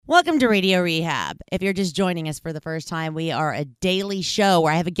Welcome to Radio Rehab. If you're just joining us for the first time, we are a daily show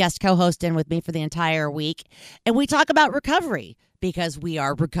where I have a guest co-host in with me for the entire week, and we talk about recovery because we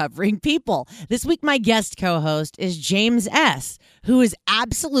are recovering people. This week, my guest co-host is James S., who is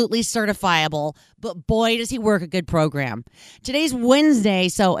absolutely certifiable, but boy, does he work a good program. Today's Wednesday,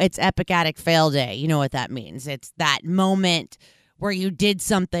 so it's Epic Addict Fail Day. You know what that means. It's that moment where you did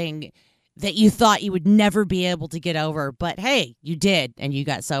something that you thought you would never be able to get over, but hey, you did, and you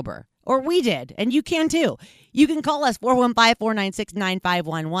got sober. Or we did, and you can too. You can call us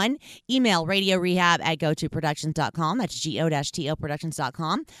 415-496-9511. Email radiorehab@gotoproductions.com. That's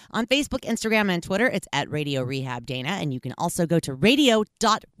go-toproductions.com. On Facebook, Instagram, and Twitter, it's at Radio Rehab Dana. And you can also go to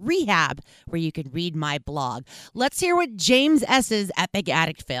radio.rehab where you can read my blog. Let's hear what James S.'s Epic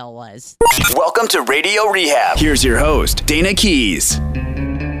Addict Fail was. Welcome to Radio Rehab. Here's your host, Dana Keys.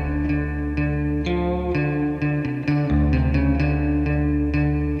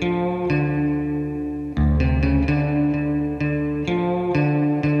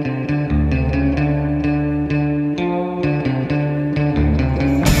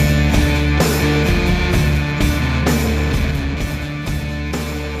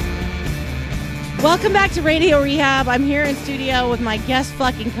 Welcome back to Radio Rehab. I'm here in studio with my guest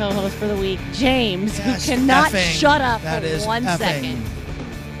fucking co-host for the week, James, Yes, who cannot effing. shut up That for is 1 effing. second.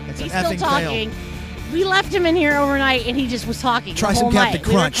 It's He's an still effing talking. fail. We left him in here overnight, and he just was talking Try the some whole Captain night.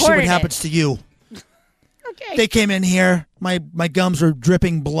 We Crunch. See what recorded happens to you. it. Okay. They came in here. My gums were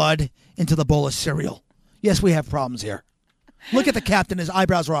dripping blood into the bowl of cereal. Yes, we have problems here. Look at the captain. His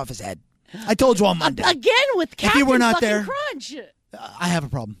eyebrows are off his head. I told you on Monday. Again with Captain you were not fucking there- Crunch. I have a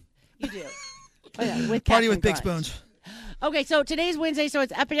problem. You do. Oh, yeah, with Party Captain with big Crunch. spoons. Okay, so today's Wednesday, so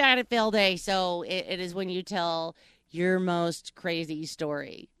it's Epic Addict Fail Day. So it is when you tell your most crazy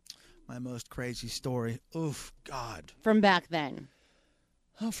story My most crazy story. Oof, God. from back then.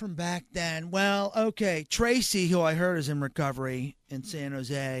 Oh, from back then. Well, okay. Tracy, who I heard is in recovery in San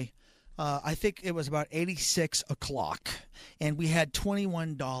Jose, I think it was about 86 o'clock, and we had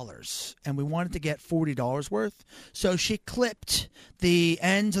 $21, and we wanted to get $40 worth. So she clipped the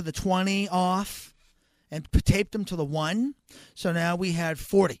ends of the 20 off and taped them to the 1. So now we had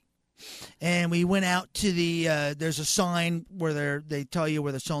 40. And we went out to the, there's a sign where they tell you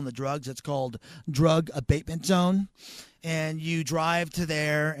where they're selling the drugs. It's called Drug Abatement Zone. And you drive to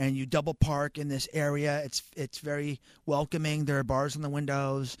there and you double park in this area. It's very welcoming. There are bars in the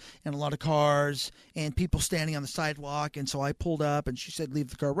windows and a lot of cars and people standing on the sidewalk. And so I pulled up and she said,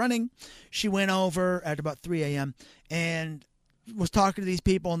 leave the car running. She went over at about 3 a.m. and was talking to these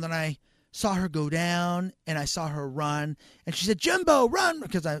people. And then I saw her go down and I saw her run. And she said, Jimbo, run.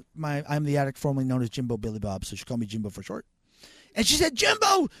 Because I'm the addict formerly known as Jimbo Billy Bob. So she called me Jimbo for short. And she said,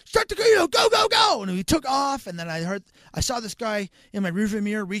 Jimbo, start the go, go, go, go. And we took off. And then I saw this guy in my rearview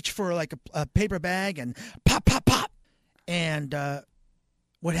mirror reach for like a paper bag and pop, pop, pop. And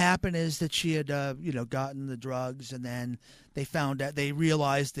what happened is that she had, gotten the drugs. And then they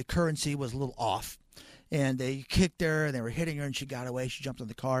realized the currency was a little off. And they kicked her and they were hitting her and she got away. She jumped in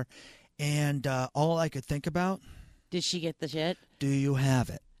the car. And all I could think about. Did she get the shit? Do you have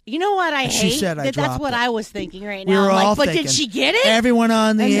it? You know what I And hate? she said I that's dropped what it. I was thinking right We now. were I'm all like, but thinking. did she get it? Everyone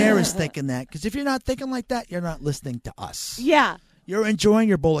on the And- air is thinking that. Because if you're not thinking like that, you're not listening to us. Yeah. You're enjoying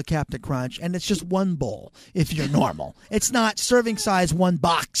your bowl of Captain Crunch, and it's just one bowl if you're normal. It's not serving size 1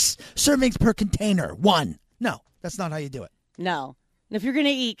 box. Servings per container, 1. No, that's not how you do it. No. If you're going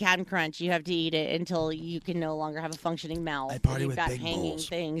to eat Captain Crunch, you have to eat it until you can no longer have a functioning mouth. I party You've with got big hanging bowls.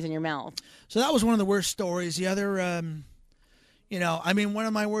 things in your mouth. So that was one of the worst stories. The other, one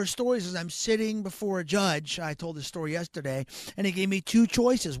of my worst stories is I'm sitting before a judge. I told this story yesterday, and he gave me 2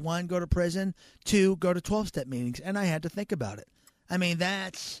 choices. 1, go to prison. 2, go to 12-step meetings. And I had to think about it. I mean,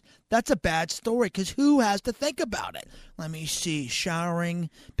 that's a bad story because who has to think about it? Let me see. Showering,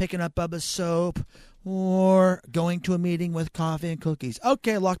 picking up Bubba's soap, or going to a meeting with coffee and cookies.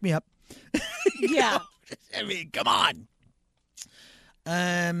 Okay, lock me up. Yeah. I mean, come on.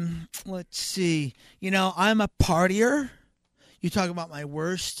 Let's see. I'm a partier. You talk about my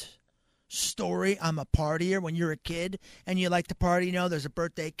worst story. I'm a partier. When you're a kid and you like to party, there's a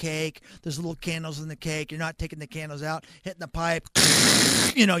birthday cake. There's little candles in the cake. You're not taking the candles out, hitting the pipe.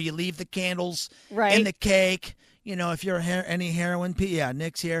 You leave the candles in the cake. If you're any heroin people, yeah,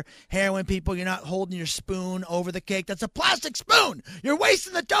 Nick's here. Heroin people, you're not holding your spoon over the cake. That's a plastic spoon. You're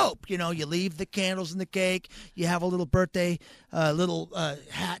wasting the dope. You leave the candles in the cake. You have a little birthday, little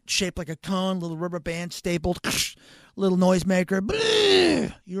hat shaped like a cone, little rubber band stapled, little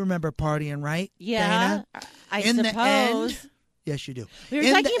noisemaker. You remember partying, right? Yeah. Dana? I In suppose. the end, yes, you do. We were In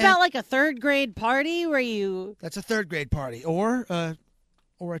talking the about end- like a 3rd grade party where you. That's a 3rd grade party, or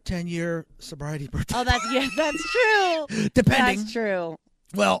or a 10-year sobriety birthday. Oh, that's true. Depending. That's true.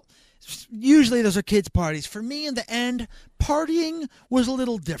 Well, usually those are kids' parties. For me, in the end, partying was a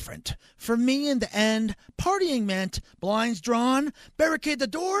little different. For me, in the end, partying meant blinds drawn, barricade the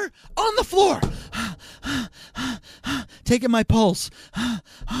door, on the floor, taking my pulse,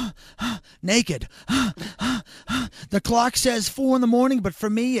 naked. The clock says 4 a.m, but for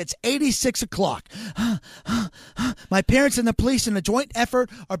me, it's 86 o'clock. My parents and the police in a joint effort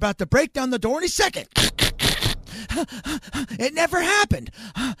are about to break down the door any second. It never happened.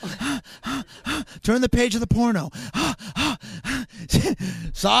 Turn the page of the porno.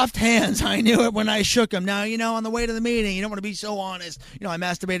 Soft hands. I knew it when I shook them. Now, on the way to the meeting, you don't want to be so honest. I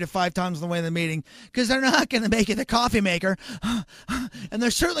masturbated 5 times on the way to the meeting because they're not going to make it the coffee maker. And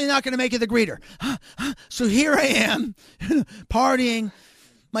they're certainly not going to make it the greeter. So here I am, partying.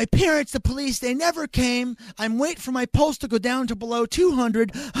 My parents, the police, they never came. I'm waiting for my pulse to go down to below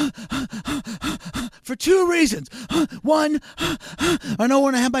 200 for 2 reasons. One, I don't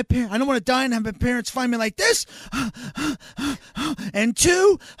want to die and have my parents find me like this. And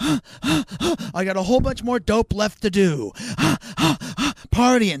 2, I got a whole bunch more dope left to do.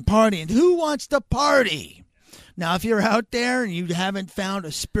 Partying. Who wants to party? Now, if you're out there and you haven't found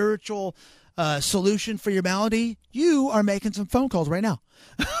a spiritual solution for your malady, you are making some phone calls right now.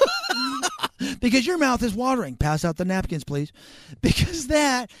 Because your mouth is watering. Pass out the napkins, please. Because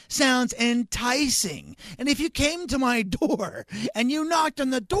that sounds enticing. And if you came to my door and you knocked on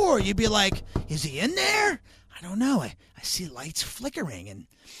the door, you'd be like, is he in there? I don't know. I see lights flickering. And,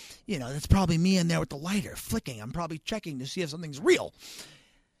 that's probably me in there with the lighter flicking. I'm probably checking to see if something's real.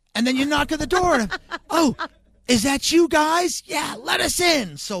 And then you knock on the door. Oh, is that you guys? Yeah, let us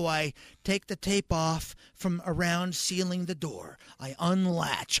in. So I take the tape off from around sealing the door. I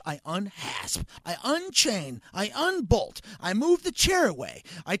unlatch, I unhasp, I unchain, I unbolt, I move the chair away.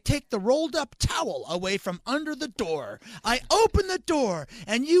 I take the rolled up towel away from under the door. I open the door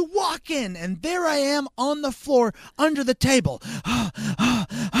and you walk in and there I am on the floor under the table.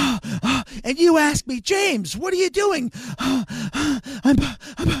 And you ask me, James, what are you doing? I'm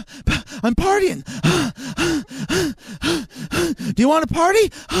partying. Do you want to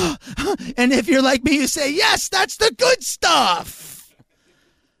party? And if you're like me, you say, yes, that's the good stuff.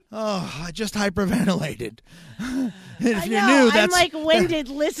 Oh, I just hyperventilated. And if you're new, I'm like winded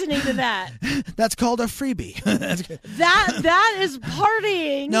listening to that. That's called a freebie. That is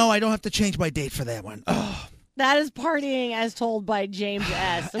partying. No, I don't have to change my date for that one. Oh. That is partying as told by James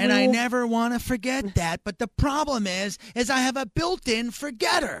S. And I never want to forget that. But the problem is I have a built-in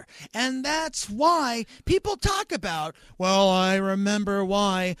forgetter. And that's why people talk about, well, I remember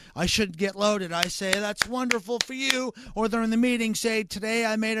why I shouldn't get loaded. I say, that's wonderful for you. Or they're in the meeting, say, today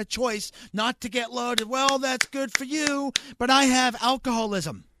I made a choice not to get loaded. Well, that's good for you. But I have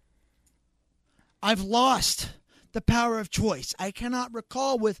alcoholism. I've lost the power of choice. I cannot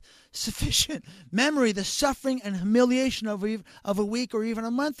recall with sufficient memory the suffering and humiliation of a week or even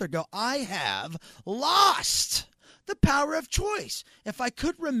a month ago. I have lost the power of choice. If I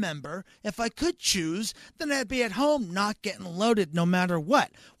could remember, if I could choose, then I'd be at home not getting loaded no matter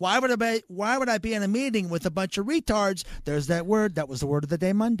what. Why would I be in a meeting with a bunch of retards? There's that word. That was the word of the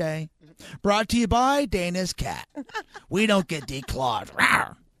day, Monday. Brought to you by Dana's cat. We don't get declawed.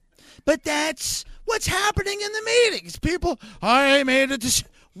 Rawr. But that's what's happening in the meetings. People, I made a decision.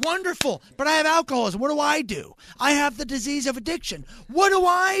 Wonderful. But I have alcoholism. What do? I have the disease of addiction. What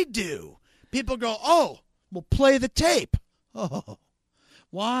do? People go, oh, well, play the tape. Oh,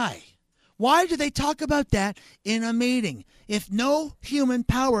 why? Why do they talk about that in a meeting? If no human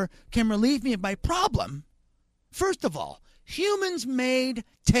power can relieve me of my problem, first of all, humans made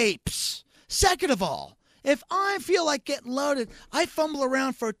tapes. Second of all, if I feel like getting loaded, I fumble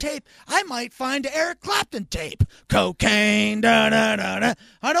around for a tape. I might find an Eric Clapton tape. Cocaine, da-da-da-da.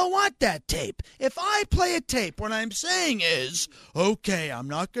 I don't want that tape. If I play a tape, what I'm saying is, okay, I'm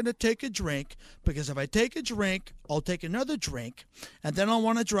not going to take a drink, because if I take a drink, I'll take another drink, and then I'll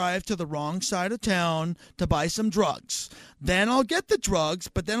want to drive to the wrong side of town to buy some drugs. Then I'll get the drugs,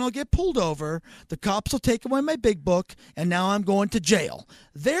 but then I'll get pulled over. The cops will take away my big book, and now I'm going to jail.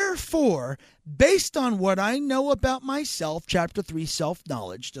 Therefore, based on what I know about myself, Chapter 3,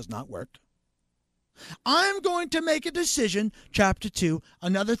 self-knowledge does not work. I'm going to make a decision, Chapter 2,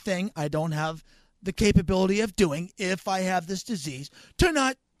 another thing I don't have the capability of doing if I have this disease, to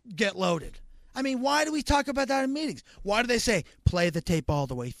not get loaded. I mean, why do we talk about that in meetings? Why do they say, play the tape all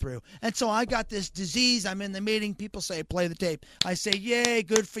the way through? And so I got this disease. I'm in the meeting. People say, play the tape. I say, yay,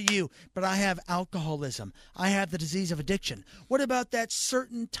 good for you. But I have alcoholism. I have the disease of addiction. What about that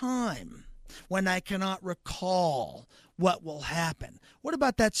certain time when I cannot recall what will happen? What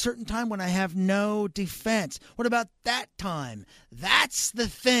about that certain time when I have no defense? What about that time? That's the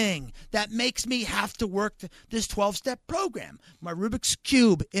thing that makes me have to work this 12-step program. My Rubik's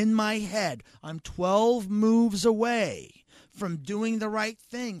Cube in my head. I'm 12 moves away from doing the right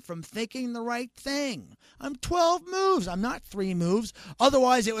thing, from thinking the right thing. I'm 12 moves. I'm not 3 moves.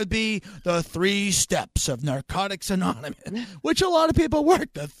 Otherwise, it would be the 3 steps of Narcotics Anonymous, which a lot of people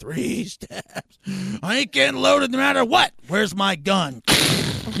work. The 3 steps. I ain't getting loaded no matter what. Where's my gun?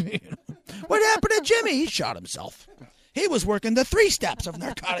 What happened to Jimmy? He shot himself. He was working the 3 steps of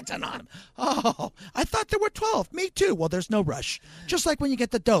Narcotics Anonymous. Oh, I thought there were 12. Me too. Well, there's no rush. Just like when you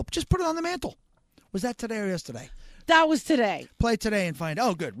get the dope. Just put it on the mantle. Was that today or yesterday? That was today. Play today and find.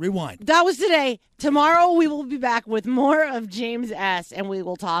 Oh, good. Rewind. That was today. Tomorrow we will be back with more of James S. And we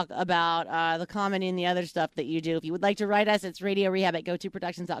will talk about the comedy and the other stuff that you do. If you would like to write us, it's radiorehab at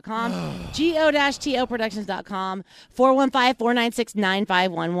gotoproductions.com. go-toproductions.com.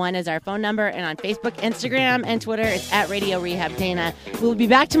 415-496-9511 is our phone number. And on Facebook, Instagram, and Twitter, it's at Radio Rehab Dana. We will be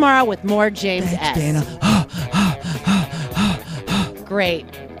back tomorrow with more James Thanks, S. Dana. Great.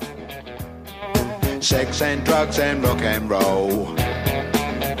 Sex and drugs and rock and roll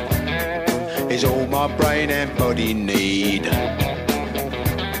is all my brain and body need.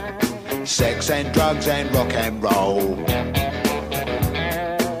 Sex and drugs and rock and roll